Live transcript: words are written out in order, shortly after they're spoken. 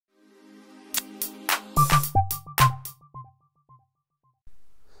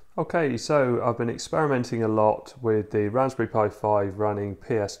Okay, so I've been experimenting a lot with the Raspberry Pi 5 running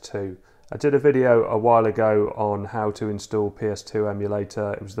PS2. I did a video a while ago on how to install PS2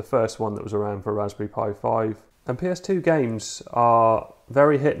 emulator. It was the first one that was around for Raspberry Pi 5. And PS2 games are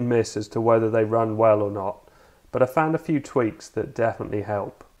very hit and miss as to whether they run well or not, but I found a few tweaks that definitely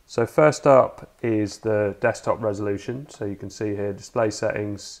help. So first up is the desktop resolution. So you can see here, display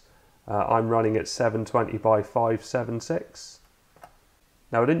settings. I'm running at 720 by 576.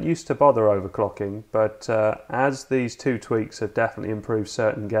 Now I didn't used to bother overclocking, but as these two tweaks have definitely improved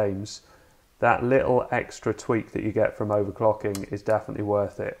certain games, that little extra tweak that you get from overclocking is definitely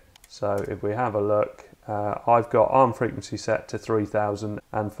worth it. So if we have a look, I've got arm frequency set to 3000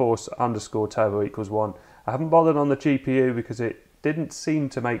 and force underscore turbo equals 1. I haven't bothered on the GPU because it didn't seem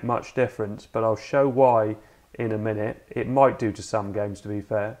to make much difference, but I'll show why in a minute. It might do to some games, to be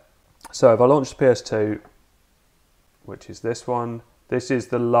fair. So if I launch the PS2, which is this one, this is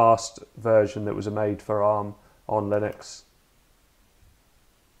the last version that was made for ARM on Linux.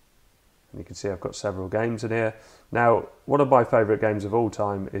 And you can see I've got several games in here. Now, one of my favourite games of all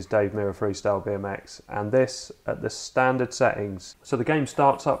time is Dave Mirra Freestyle BMX, and this at the standard settings. So the game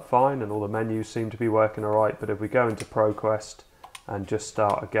starts up fine and all the menus seem to be working alright, but if we go into ProQuest and just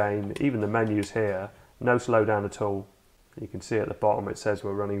start a game, even the menus here, no slowdown at all. You can see at the bottom it says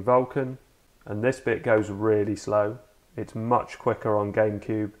we're running Vulkan, and this bit goes really slow. It's much quicker on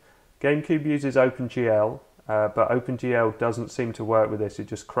GameCube. GameCube uses OpenGL, but OpenGL doesn't seem to work with this. It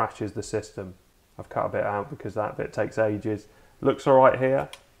just crashes the system. I've cut a bit out because that bit takes ages. Looks alright here,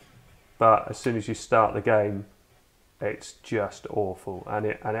 but as soon as you start the game, it's just awful, and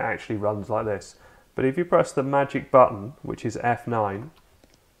it actually runs like this. But if you press the magic button, which is F9,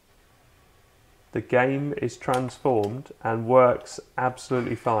 the game is transformed and works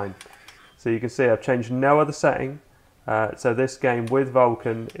absolutely fine. So you can see I've changed no other setting. So this game with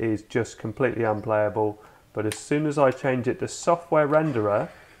Vulkan is just completely unplayable, but as soon as I change it to software renderer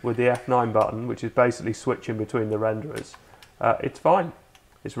with the F9 button, which is basically switching between the renderers, it's fine.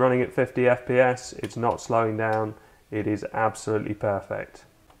 It's running at 50 FPS, it's not slowing down, it is absolutely perfect.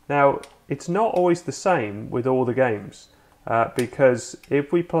 Now, it's not always the same with all the games, because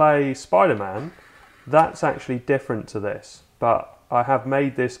if we play Spider-Man, that's actually different to this, but I have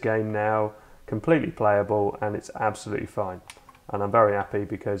made this game now completely playable and it's absolutely fine, and I'm very happy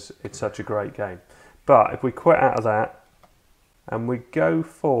because it's such a great game. But if we quit out of that and we go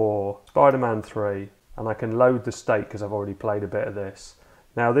for Spider-Man 3, and I can load the state because I've already played a bit of this.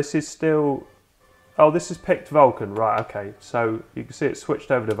 Now this is still, oh, this is picked Vulkan, right, okay, so you can see it switched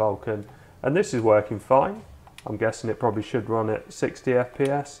over to Vulkan and this is working fine. I'm guessing it probably should run at 60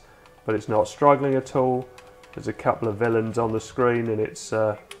 FPS, but it's not struggling at all. There's a couple of villains on the screen and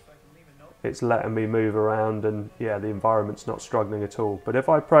it's letting me move around, and yeah, the environment's not struggling at all. But if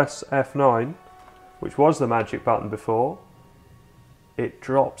I press F9, which was the magic button before, it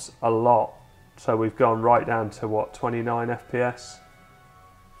drops a lot. So we've gone right down to what, 29 FPS?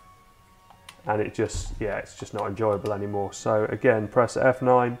 And it just, yeah, it's just not enjoyable anymore. So again, press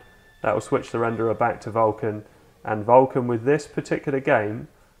F9, that will switch the renderer back to Vulkan, and Vulkan with this particular game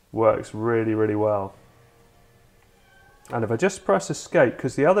works really, really well. And if I just press escape,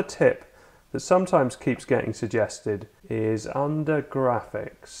 because the other tip that sometimes keeps getting suggested is under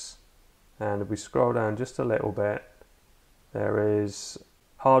graphics, and if we scroll down just a little bit, there is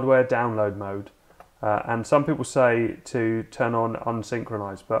hardware download mode, and some people say to turn on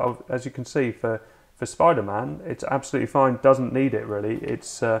unsynchronized, but as you can see for Spider-Man it's absolutely fine, doesn't need it really.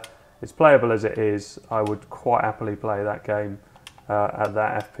 It's playable as it is. I would quite happily play that game at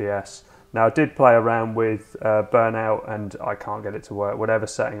that FPS. Now I did play around with Burnout and I can't get it to work. Whatever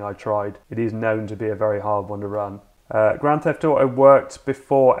setting I tried, it is known to be a very hard one to run. Grand Theft Auto worked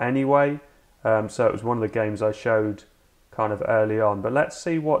before anyway, so it was one of the games I showed kind of early on. But let's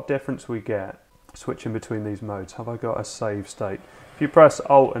see what difference we get switching between these modes. Have I got a save state? If you press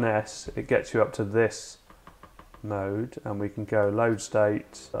Alt and S, it gets you up to this mode, and we can go load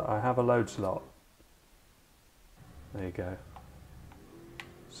state. I have a load slot. There you go.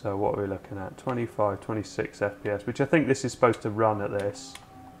 So what are we looking at? 25, 26 FPS, which I think this is supposed to run at this.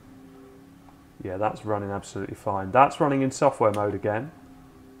 Yeah, that's running absolutely fine. That's running in software mode again.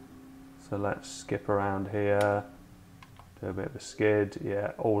 So let's skip around here, do a bit of a skid.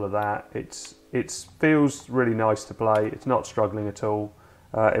 Yeah, all of that. It feels really nice to play. It's not struggling at all.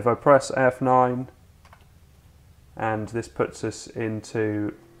 If I press F9, and this puts us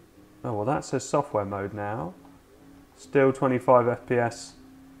into, oh well, that says software mode now. Still 25 FPS.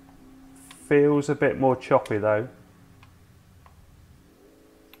 Feels a bit more choppy though.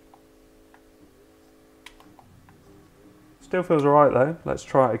 Still feels alright though. Let's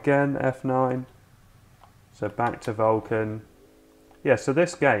try it again, F9. So back to Vulkan. Yeah, so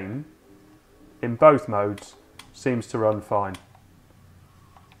this game, in both modes, seems to run fine.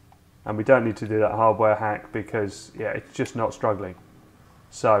 And we don't need to do that hardware hack because, yeah, it's just not struggling.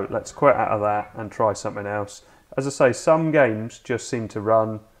 So let's quit out of that and try something else. As I say, some games just seem to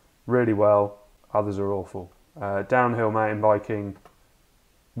run really well, others are awful. Downhill mountain biking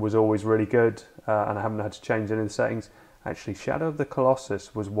was always really good, and I haven't had to change any of the settings. Actually, Shadow of the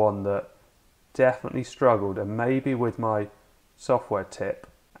Colossus was one that definitely struggled, and maybe with my software tip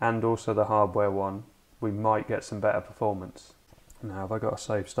and also the hardware one, we might get some better performance. Now, have I got a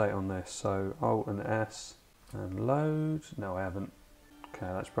save state on this? So Alt and S and load. No, I haven't.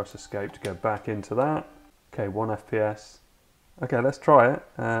 Okay, let's press escape to go back into that. Okay, 1 FPS. Okay, let's try it.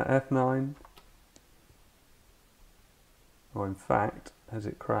 F9. Oh, in fact, has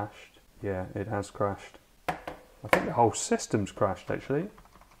it crashed? Yeah, it has crashed. I think the whole system's crashed, actually.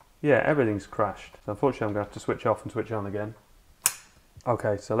 Yeah, everything's crashed. So unfortunately, I'm going to have to switch off and switch on again.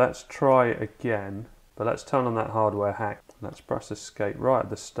 Okay, so let's try again. But let's turn on that hardware hack. Let's press escape right at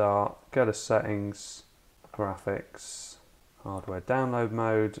the start. Go to settings, graphics, hardware download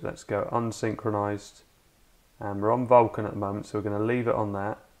mode. Let's go unsynchronized. And we're on Vulkan at the moment, so we're going to leave it on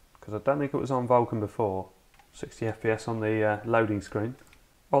that. Because I don't think it was on Vulkan before. 60 FPS on the loading screen.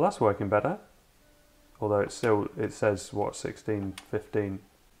 Oh, that's working better. Although it says, what, 16, 15.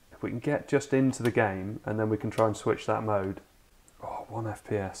 If we can get just into the game, and then we can try and switch that mode. Oh, 1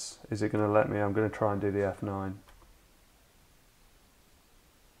 FPS. Is it going to let me? I'm going to try and do the F9.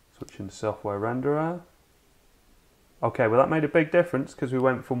 Switching to software renderer. Okay, well that made a big difference because we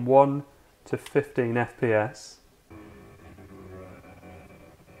went from 1 to 15 FPS.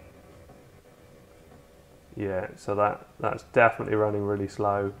 Yeah, so that's definitely running really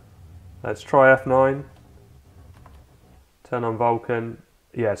slow. Let's try F9. Turn on Vulkan.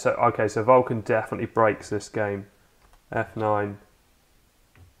 Yeah, so okay, so Vulkan definitely breaks this game. F9.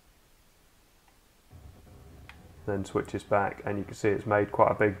 Then switches back, and you can see it's made quite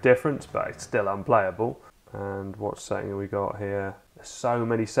a big difference, but it's still unplayable. And what setting have we got here? There's so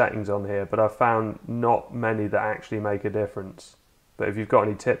many settings on here, but I've found not many that actually make a difference. But if you've got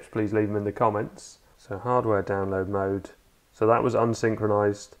any tips, please leave them in the comments. So hardware download mode. So that was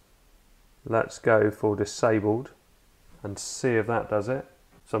unsynchronized. Let's go for disabled and see if that does it.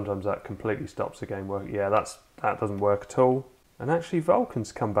 Sometimes that completely stops the game working. Yeah, that doesn't work at all. And actually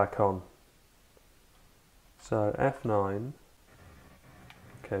Vulkan's come back on. So F9.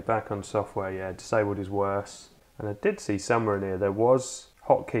 Okay, back on software. Yeah, disabled is worse. And I did see somewhere in here there was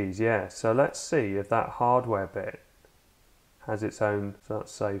hotkeys. Yeah, so let's see if that hardware bit has its own. So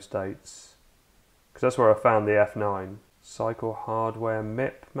that's save states. Because that's where I found the F9. Cycle hardware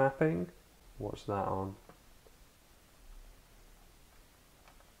MIP mapping. What's that on?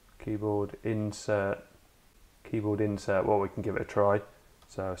 Keyboard insert. Keyboard insert. Well, we can give it a try.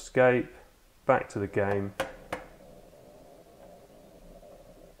 So escape. Back to the game.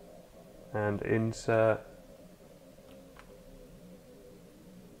 And insert.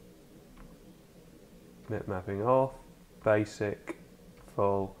 MIP mapping off. Basic.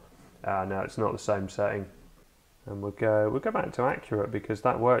 Full. No, it's not the same setting. And we'll go back to accurate because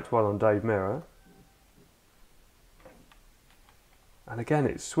that worked well on Dave Mirror. And again,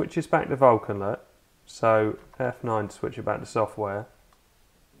 it switches back to Vulkan, look. So F9 to switch it back to software.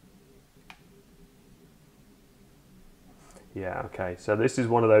 Yeah, okay. So this is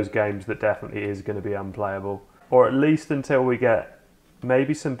one of those games that definitely is going to be unplayable. Or at least until we get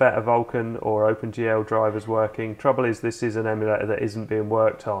maybe some better Vulkan or OpenGL drivers working. Trouble is, this is an emulator that isn't being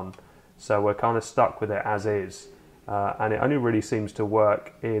worked on. So we're kind of stuck with it as is. And it only really seems to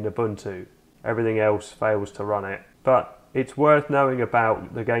work in Ubuntu. Everything else fails to run it. But it's worth knowing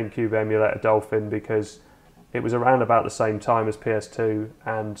about the GameCube emulator Dolphin because it was around about the same time as PS2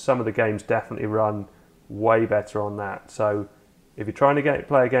 and some of the games definitely run way better on that. So if you're trying to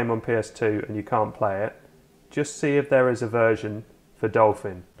play a game on PS2 and you can't play it, just see if there is a version for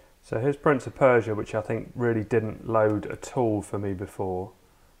Dolphin. So here's Prince of Persia, which I think really didn't load at all for me before.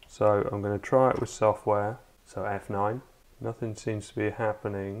 So I'm going to try it with software. So F9. Nothing seems to be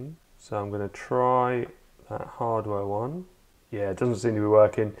happening. So I'm going to try that hardware one. Yeah, it doesn't seem to be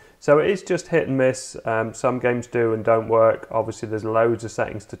working. So it is just hit and miss. Some games do and don't work. Obviously there's loads of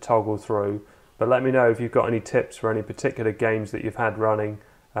settings to toggle through. But let me know if you've got any tips for any particular games that you've had running.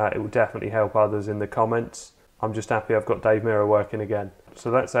 It will definitely help others in the comments. I'm just happy I've got Dave Mirror working again.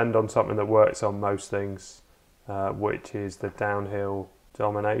 So let's end on something that works on most things, which is the downhill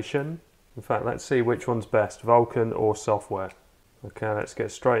domination. In fact, let's see which one's best, Vulkan or software. Okay, let's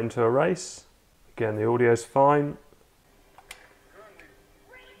get straight into a race. Again, the audio's fine.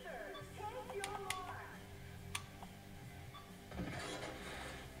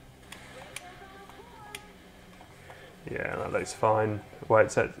 looks fine. Well,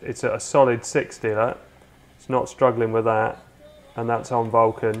 it's at a solid 60. That it's not struggling with that, and that's on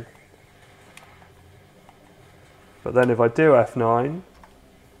Vulkan. But then if I do F9,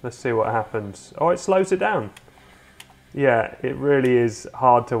 let's see what happens. Oh, it slows it down. Yeah, it really is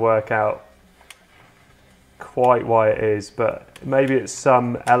hard to work out quite why it is, but maybe it's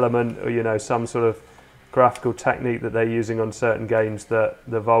some element, or you know, some sort of graphical technique that they're using on certain games that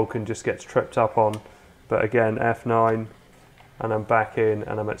the Vulkan just gets tripped up on. But again, F9, and I'm back in,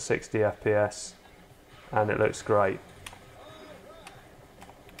 and I'm at 60 FPS, and it looks great.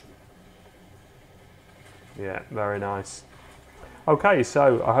 Yeah, very nice. Okay,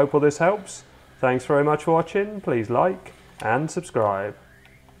 so I hope all this helps. Thanks very much for watching. Please like and subscribe.